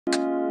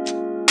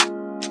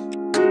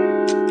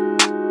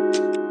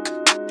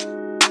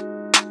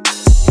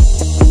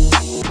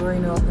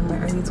growing up in my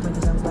early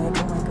 20s, I was like,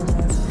 oh my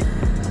goodness,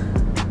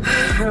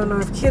 I don't know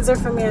if kids are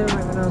for me, I don't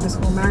even know if this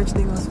whole marriage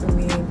thing was for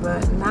me.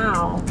 But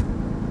now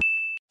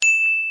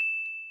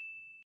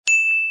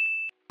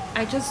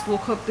I just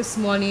woke up this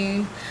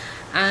morning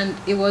and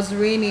it was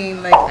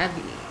raining, like at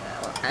the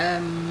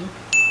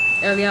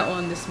earlier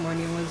on this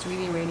morning it was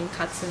really raining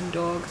cats and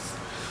dogs,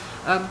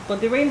 but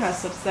the rain has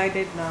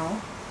subsided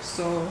now,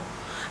 so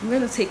I'm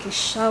gonna take a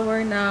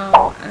shower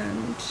now.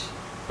 And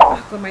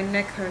oh god, my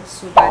neck hurts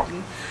so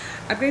badly.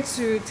 I'm going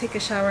to take a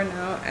shower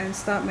now and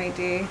start my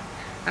day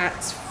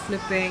at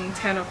flipping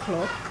 10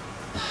 o'clock.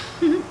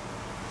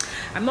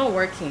 I'm not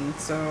working,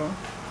 so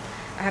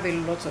I have a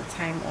lot of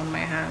time on my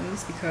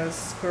hands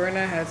because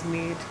Corona has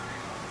made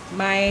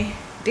my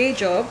day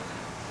job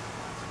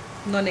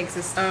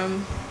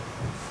non-existent.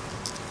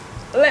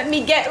 Let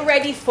me get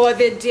ready for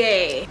the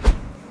day.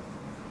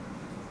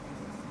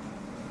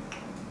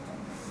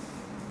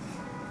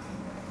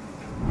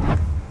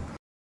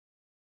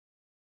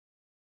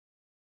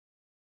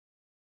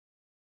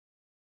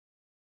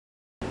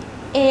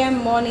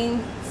 AM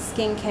morning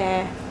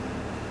skincare.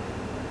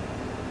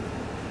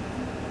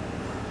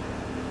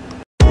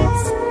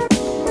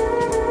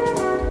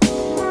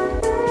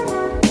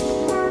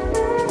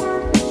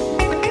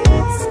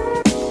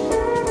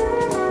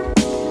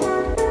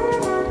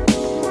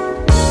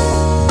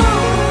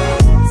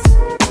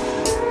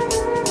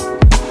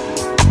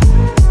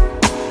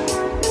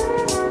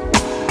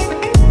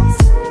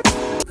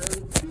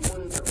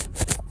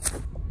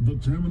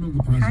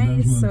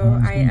 Hi, so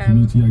I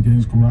am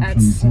at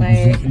my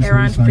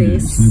errand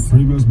place,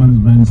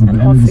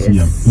 an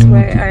office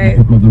where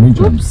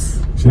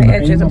my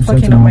edges, I'm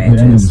plucking on my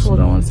edges. Hold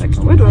on 1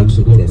 second. Where do I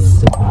keep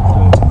this?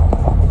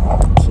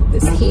 Keep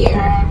this here.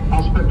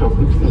 Aspect of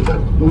it is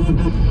that with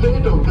the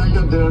fate of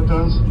Niger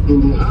Deltans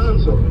in the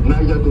hands of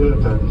Niger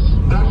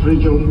Deltans, that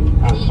region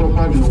has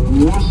suffered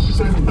the worst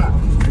setback.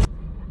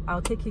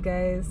 I'll take you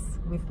guys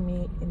with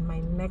me in my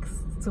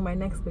next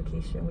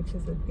location, which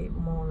is a bit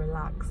more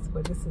relaxed,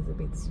 but this is a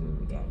bit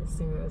too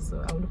serious,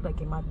 so I will look like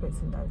a mad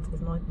person that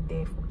is not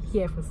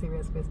here for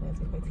serious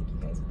business if I take you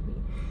guys with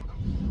me.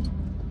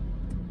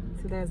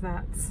 So there's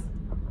that.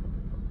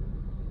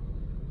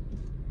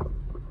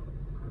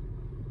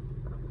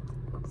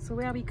 So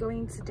where are we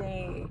going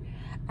today?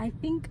 I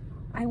think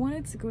I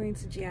wanted to go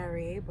into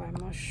GRA, but I'm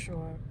not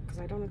sure because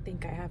I don't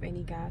think I have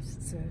any gas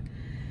to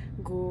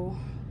go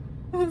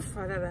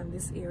further than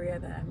this area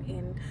that I'm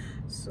in.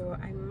 So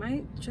I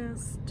might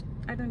just,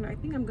 I don't know, I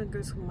think I'm gonna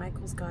go to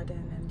Michael's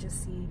Garden and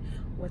just see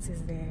what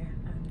is there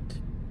and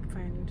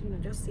find, you know,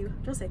 just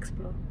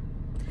explore.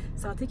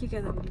 So I'll take you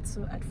guys on a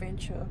little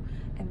adventure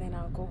and then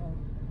I'll go home.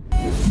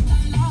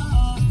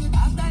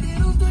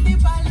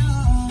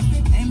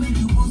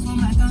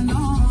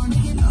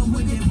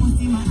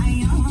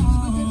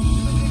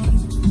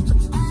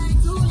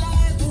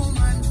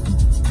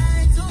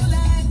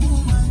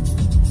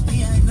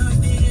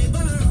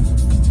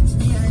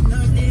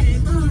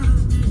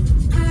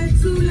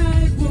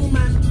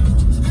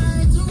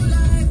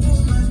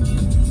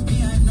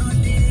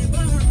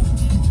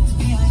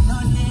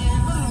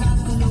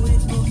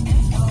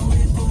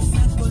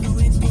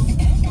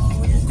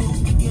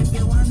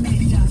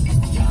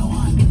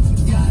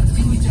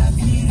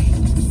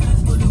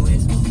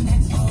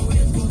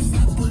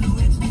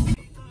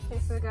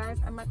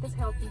 I'm at this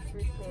healthy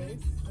food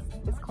place.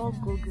 It's called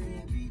Go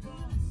Green,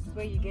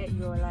 where you get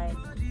your like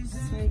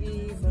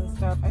smoothies and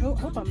stuff. I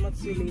hope I'm not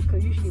too late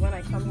because usually when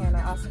I come here and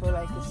I ask for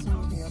like a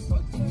smoothie or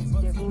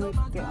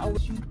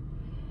something,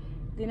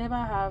 they never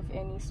have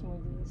any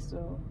smoothies.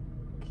 So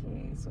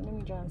okay, so let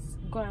me just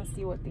go and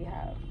see what they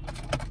have.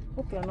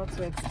 Hope they're not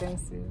too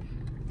expensive.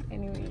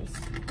 Anyways,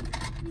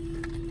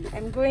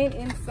 I'm going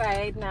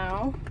inside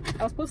now.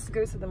 I was supposed to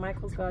go to the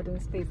Michael's Garden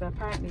space, but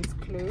apparently it's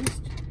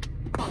closed.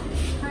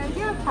 Hi, do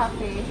you have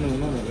cafe? No,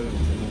 none of them.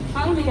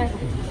 How do you get it?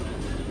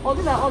 Oh,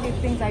 these are all the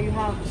things that you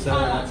have.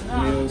 Salads,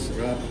 meals,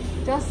 wrap.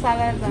 Just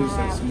salads and juice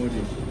wrap. and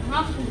smoothie.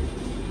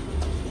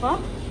 What?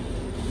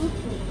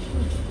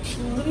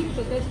 Sweet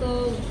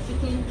potato,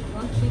 chicken,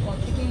 one stick or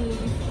chicken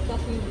wings,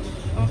 stuffing wings.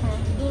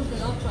 Those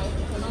cannot fry,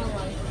 cannot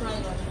rice, fry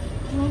rice.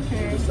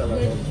 Okay.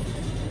 Salad.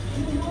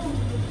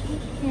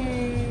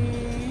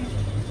 Okay.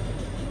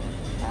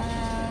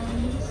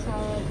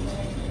 Salad.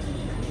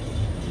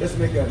 Let's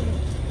make a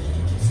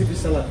seafood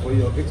salad for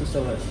you, or beetroot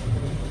salad.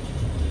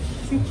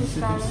 Seafood Seafood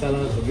salad.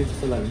 salad or beetroot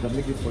salad, we can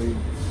make it for you.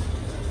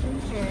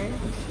 Okay.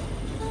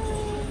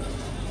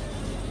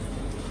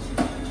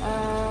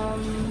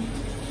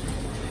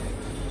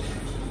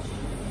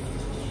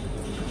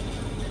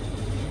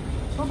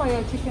 What about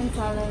your chicken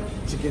salad?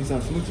 Chicken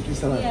salad, smooth chicken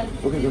salad. Yes.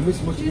 Okay, we'll make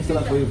smooth chicken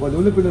salad for you, but the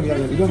only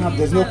problem we don't have,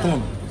 there's no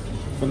corn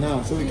for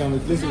now, so we can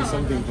replace it with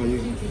something for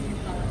you.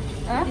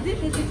 Huh? Is it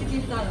crispy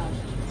chicken salad?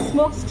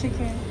 Smoked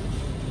chicken.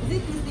 Is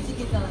it crispy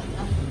chicken salad?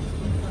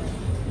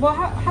 But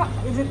how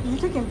is it? The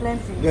chicken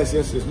plenty? Yes,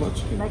 it's much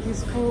chicken. Like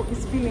it's full,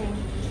 it's filling.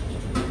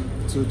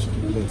 2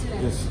 chicken plates,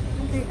 yes.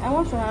 Okay, I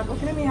want to have.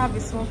 Okay, let me have the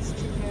smoked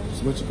chicken.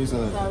 Smoked chicken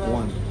salad, Salad.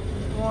 1.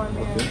 One,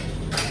 yeah.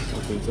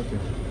 Okay, it's okay.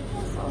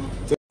 That's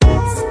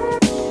all.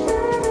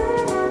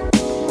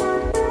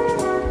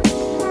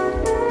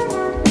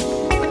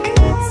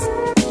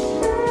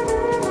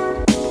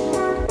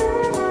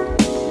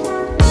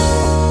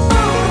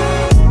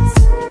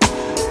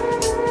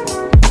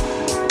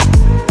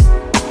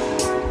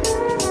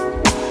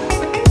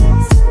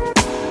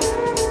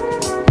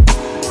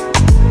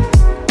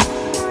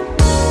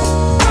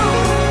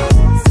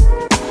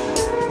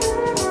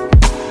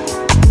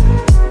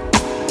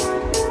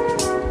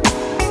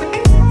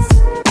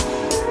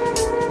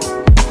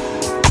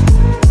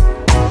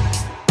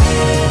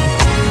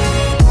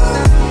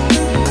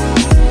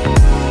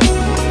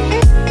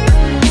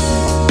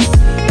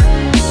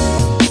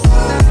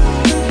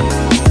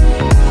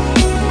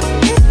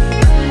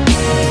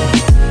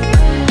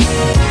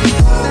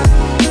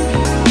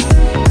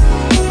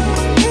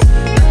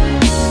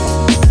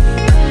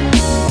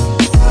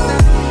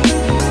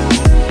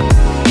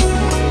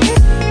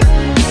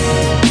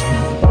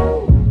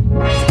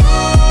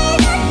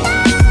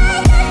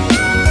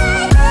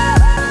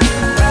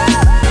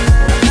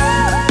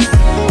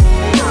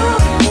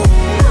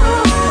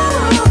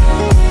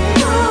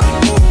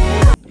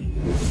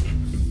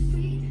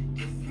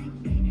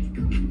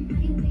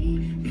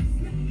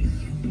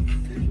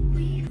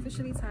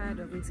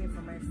 waiting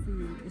for my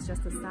food. It's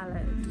just a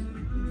salad.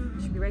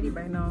 It should be ready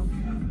by now.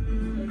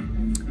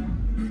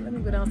 Let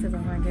me go downstairs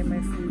and go and get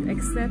my food.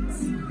 Except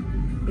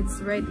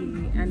it's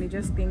ready and they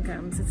just think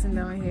I'm sitting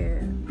down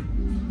here,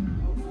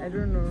 I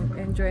don't know,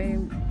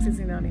 enjoying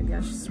sitting down in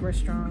their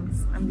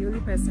restaurants. I'm the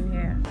only person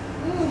here.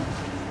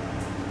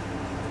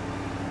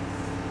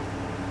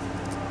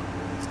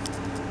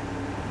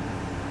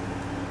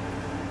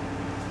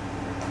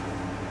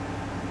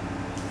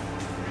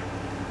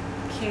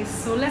 Okay,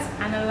 so let's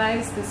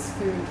analyze this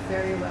food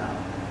very well.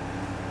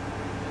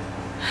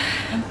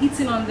 I'm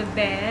eating on the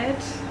bed.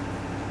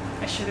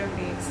 I shouldn't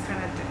be. It's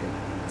kind of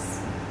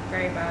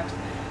very bad.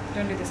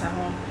 Don't do this at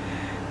home.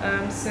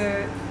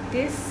 So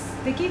this,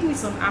 they gave me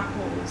some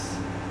apples.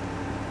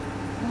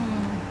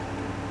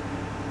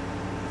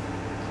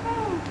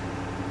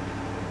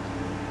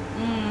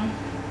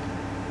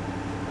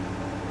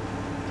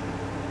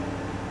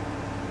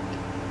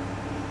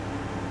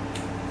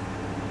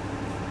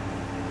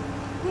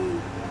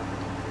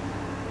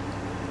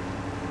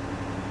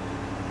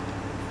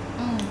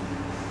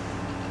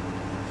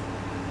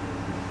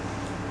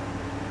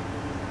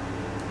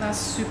 That's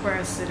super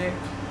acidic.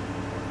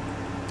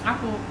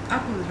 Apple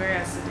is very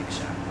acidic,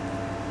 sha.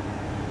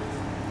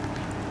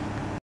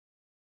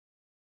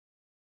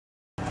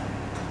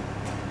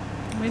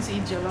 I'm going to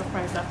eat jollof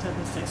rice after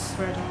this, I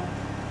swear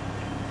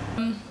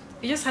down.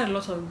 It just had a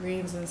lot of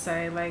greens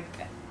inside. Like,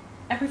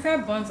 I prefer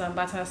buns and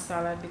batter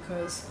salad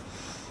because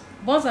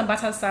buns and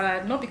batter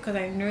salad, not because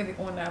I know the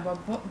owner,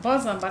 but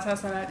buns and batter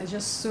salad is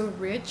just so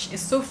rich.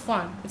 It's so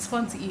fun. It's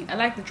fun to eat. I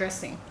like the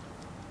dressing.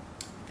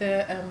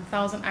 The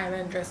Thousand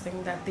Island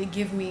dressing that they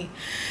give me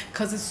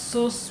because it's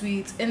so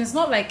sweet, and it's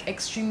not like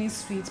extremely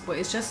sweet, but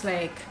it's just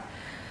like,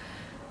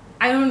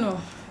 I don't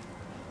know,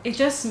 it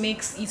just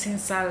makes eating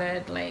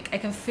salad, like I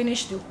can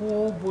finish the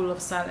whole bowl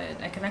of salad.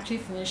 I can actually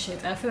finish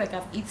it. I feel like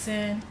I've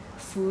eaten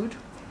food.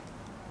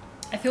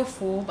 I feel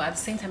full, but at the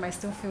same time I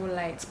still feel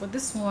light. But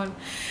this one,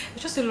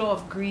 it's just a lot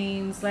of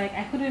greens. Like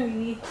I couldn't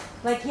really,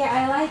 like, yeah,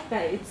 I like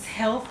that it's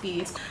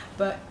healthy,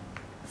 but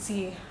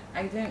see,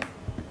 I didn't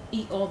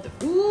eat all the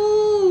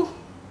oh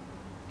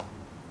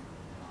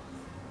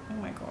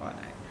my god,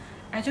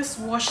 I just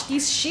washed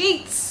these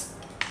sheets.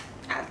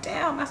 God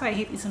damn, that's why I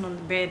hate eating on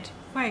the bed.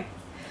 Why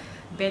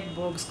bed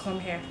bugs come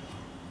here?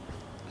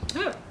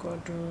 Oh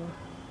god,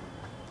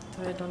 what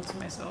have I done to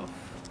myself?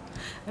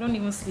 I don't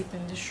even sleep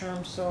in this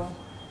room, so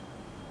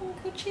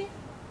Gucci.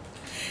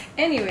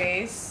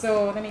 Anyways,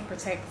 so let me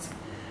protect.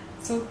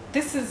 So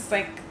this is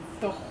like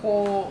the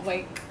whole,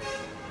 like,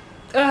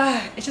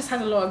 it just has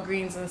a lot of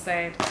greens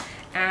inside.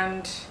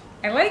 And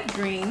I like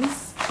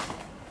greens.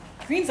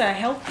 Greens are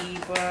healthy,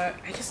 but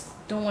I just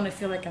don't want to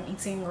feel like I'm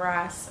eating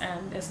grass,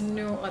 and there's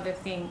no other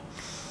thing.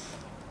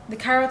 The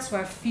carrots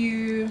were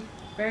few,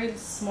 very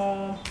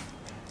small,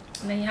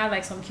 and then you had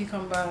like some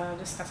cucumber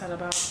just scattered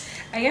about.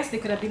 I guess they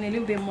could have been a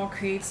little bit more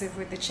creative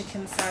with the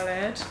chicken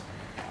salad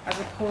as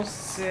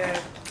opposed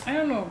to, I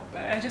don't know,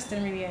 but I just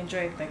didn't really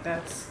enjoy it like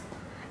that.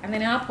 And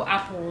then I put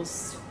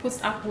apples,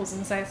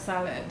 inside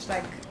salad.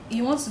 Like,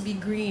 you want to be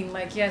green,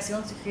 like, yes, you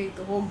want to create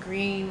the whole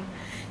green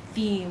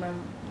theme,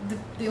 and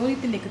the only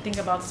thing they could think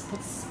about is put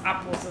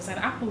apples inside.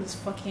 Apple is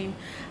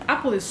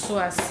so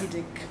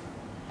acidic.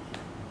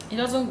 It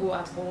doesn't go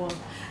at all.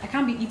 I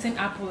can't be eating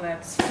apple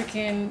at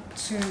freaking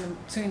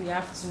 2 in the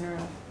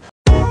afternoon.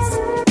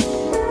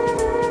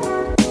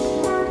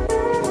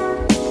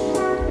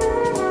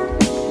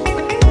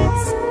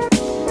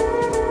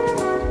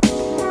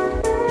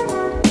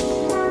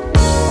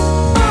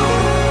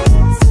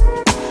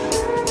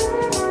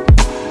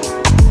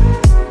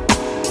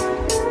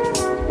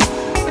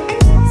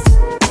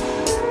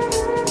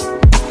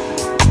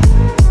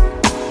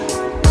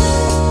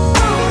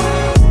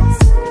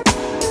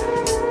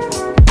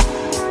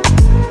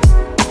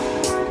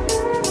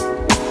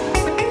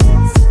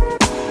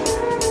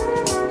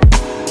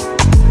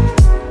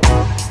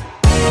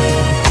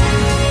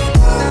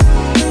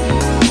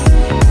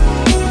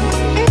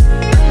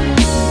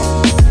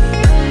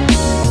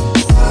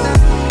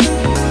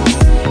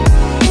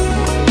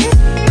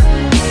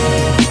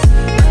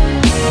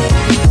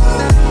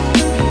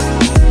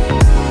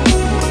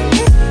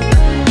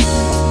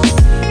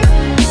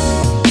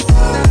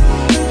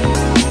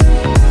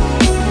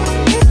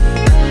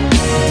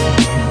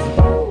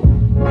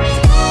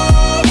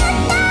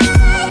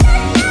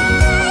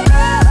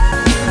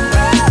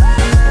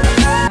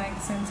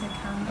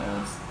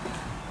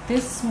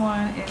 This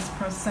one is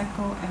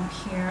Prosecco and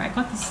Pear. I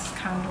got this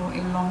candle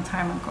a long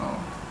time ago.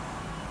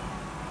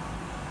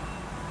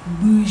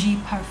 Bougie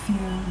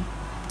perfume.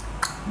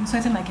 I'm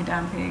sweating like a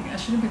damn pig. I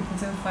shouldn't be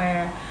putting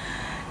fire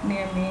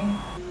near me.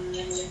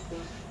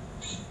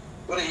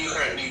 What are you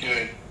currently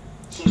doing?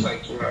 Seems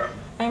like you are.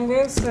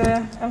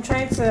 I'm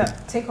trying to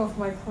take off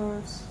my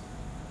clothes.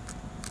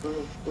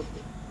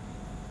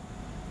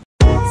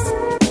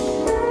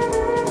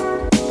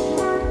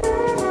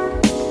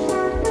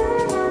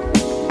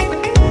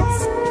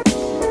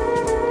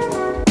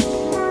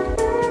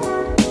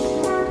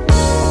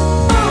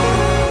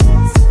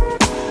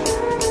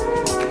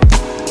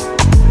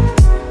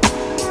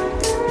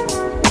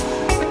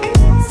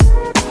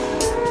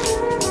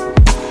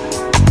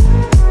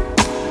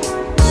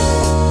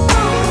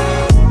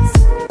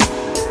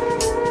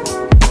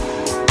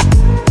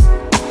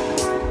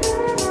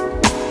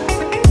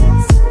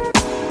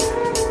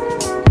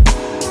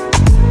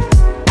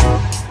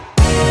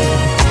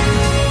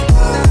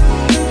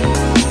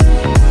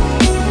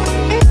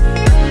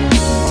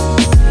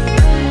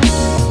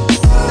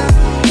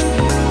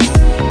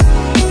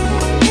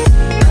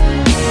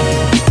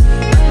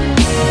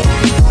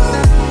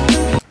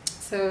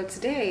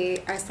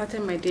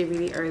 started my day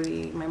really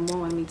early. My mom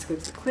wanted me to go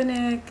to the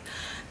clinic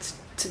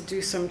to do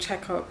some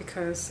checkup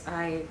because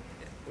I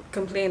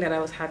complained that I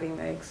was having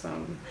like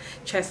some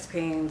chest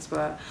pains,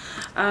 but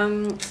I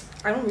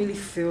don't really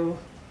feel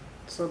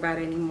so bad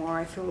anymore.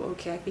 I feel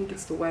okay. I think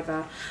it's the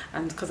weather,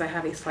 and because I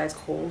have a slight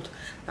cold,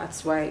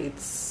 that's why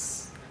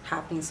it's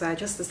happening. So I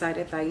just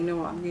decided that, you know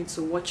what, I'm going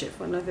to watch it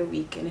for another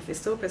week, and if it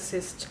still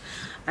persists,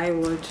 I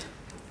would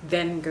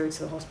then go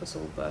to the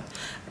hospital. But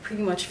I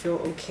pretty much feel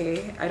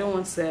okay. I don't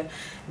want to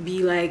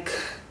be like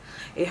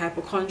a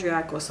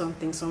hypochondriac or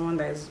something, someone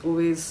that is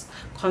always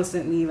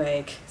constantly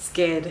like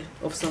scared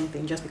of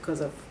something just because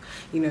of,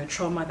 you know,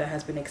 trauma that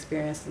has been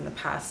experienced in the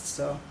past.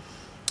 So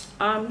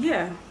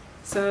yeah,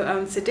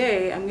 so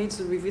today I'm going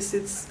to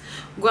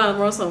go and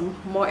run some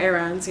more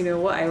errands. You know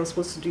what I was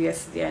supposed to do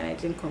yesterday and I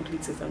didn't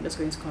complete it. I'm just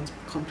going to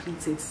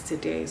complete it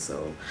today.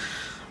 So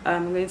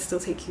I'm going to still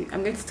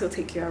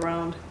take you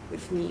around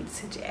with me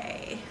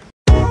today.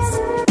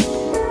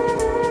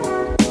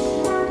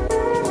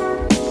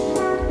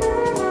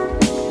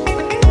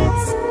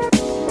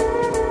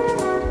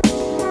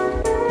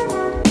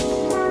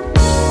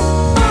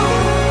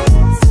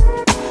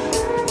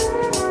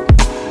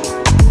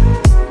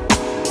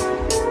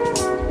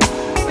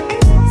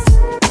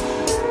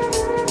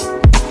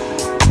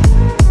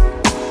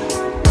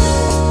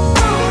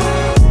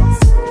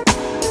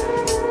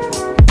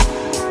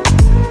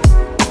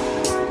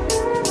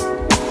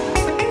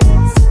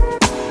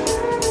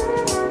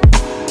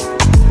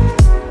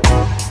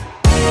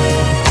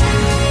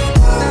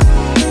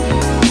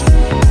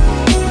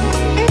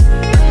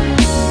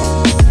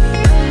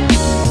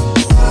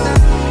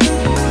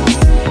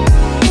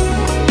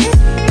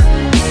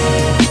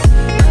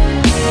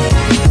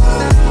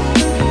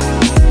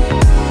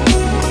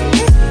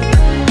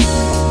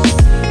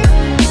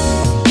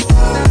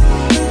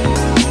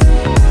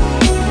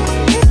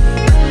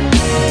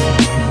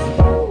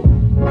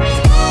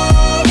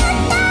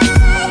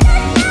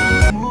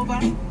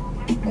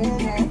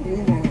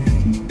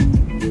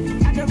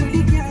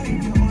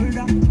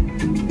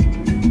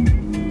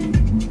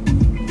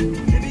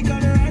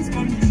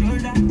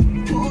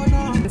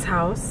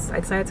 I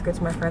decided to go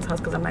to my friend's house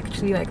because I'm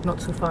actually like not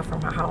too far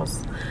from her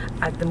house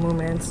at the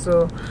moment.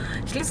 So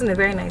she lives in a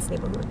very nice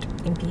neighborhood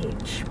in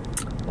PH,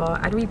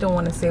 but I really don't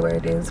want to say where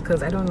it is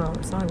because I don't know,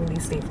 it's not really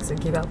safe to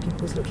give out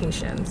people's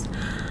locations.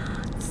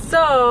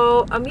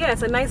 So yeah,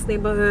 it's a nice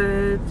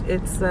neighborhood.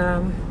 It's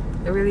a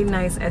really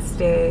nice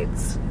estate.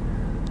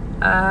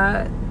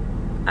 I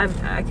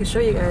can show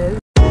you guys.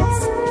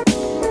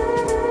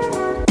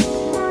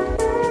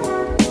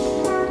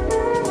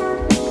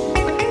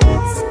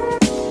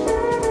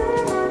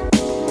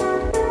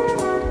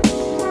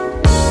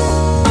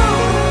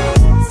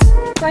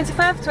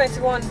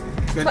 $25.21.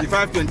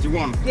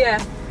 25.21. Yeah.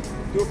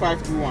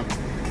 2521.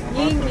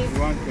 Yingi.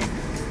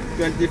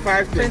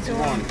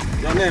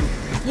 25.21. Your name?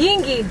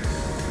 Yingi.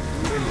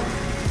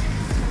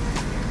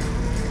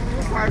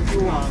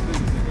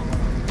 2521.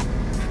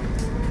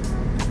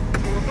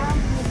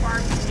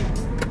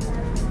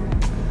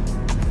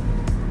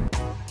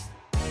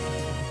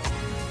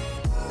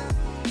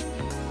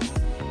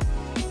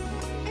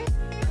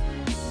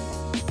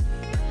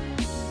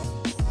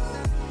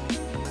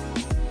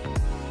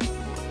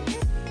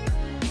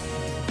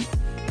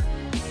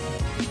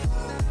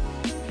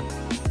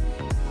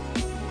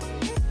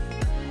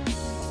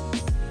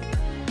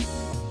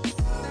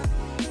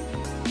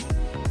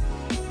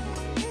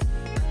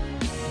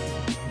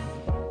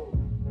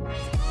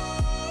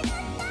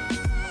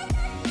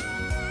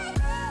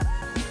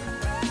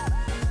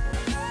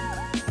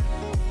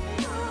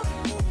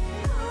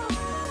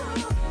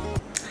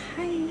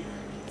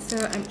 So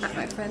I'm at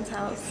my friend's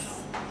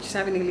house. She's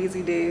having a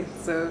lazy day,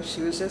 so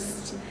she was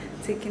just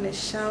taking a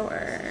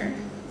shower.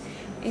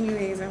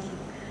 Anyways, I'm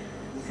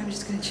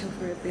just gonna chill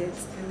for a bit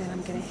and then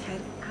I'm gonna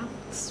head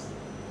out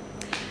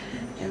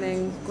and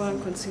then go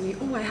and continue.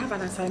 Oh, I have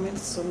an assignment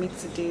to submit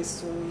today,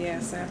 so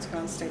yes, I have to go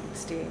and study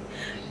today.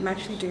 I'm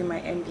actually doing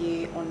my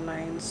MBA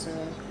online, so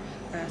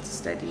I have to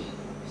study.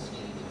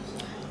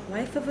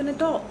 Life of an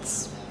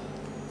adult.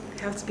 We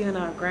have to be on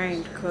our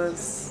grind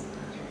because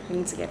we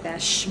need to get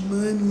that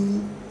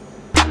shmoney.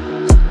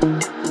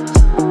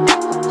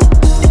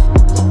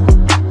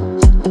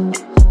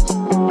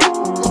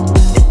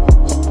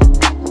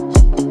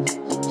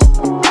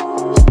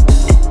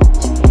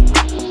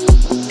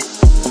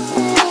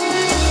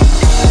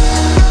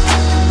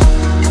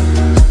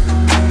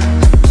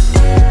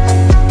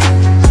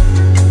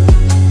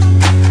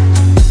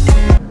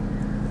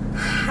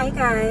 Hi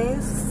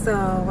guys, so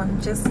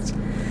I'm just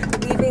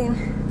leaving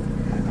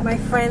my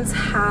friend's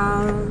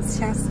house.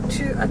 She has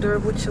 2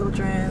 adorable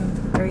children,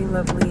 very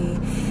lovely.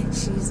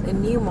 She's a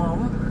new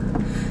mom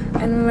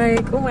and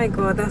like, oh my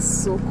god, that's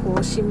so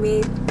cool. She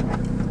made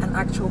an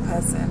actual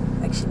person,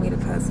 like she made a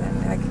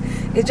person. Like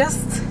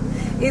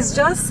it's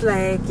just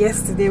like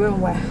yesterday when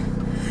we were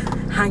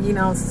hanging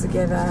out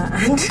together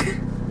and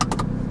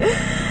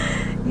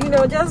you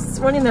know, just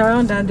running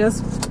around and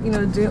just, you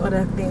know, doing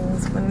other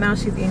things. But now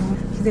she's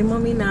a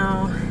mommy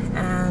now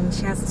and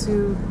she has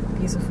 2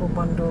 beautiful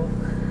bundle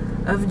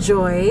of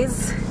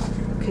joys,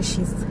 because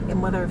she's a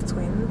mother of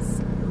twins.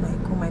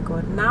 Like, oh my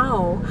god,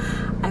 now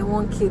I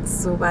want kids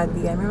so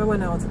badly. I remember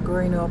when I was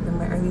growing up in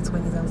my early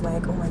 20s, I was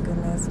like, oh my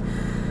goodness,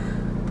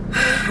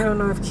 I don't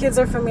know if kids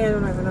are for me. I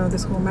don't even know if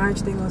this whole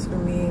marriage thing was for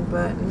me.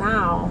 But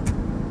now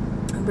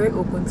I'm very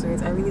open to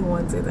it. I really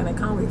want it, and I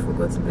can't wait for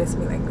God to bless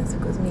me like this,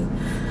 because me,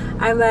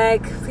 I'm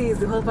like, please,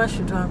 the husband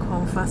should do and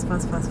come fast,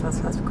 because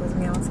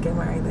me, I want to get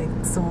married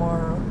like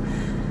tomorrow.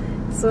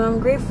 So I'm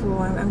grateful.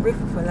 I'm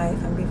grateful for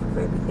life. I'm grateful for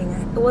everything.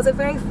 It was a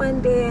very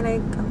fun day, and I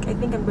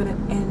think I'm gonna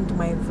end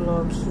my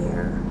vlog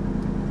here.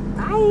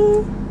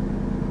 Bye.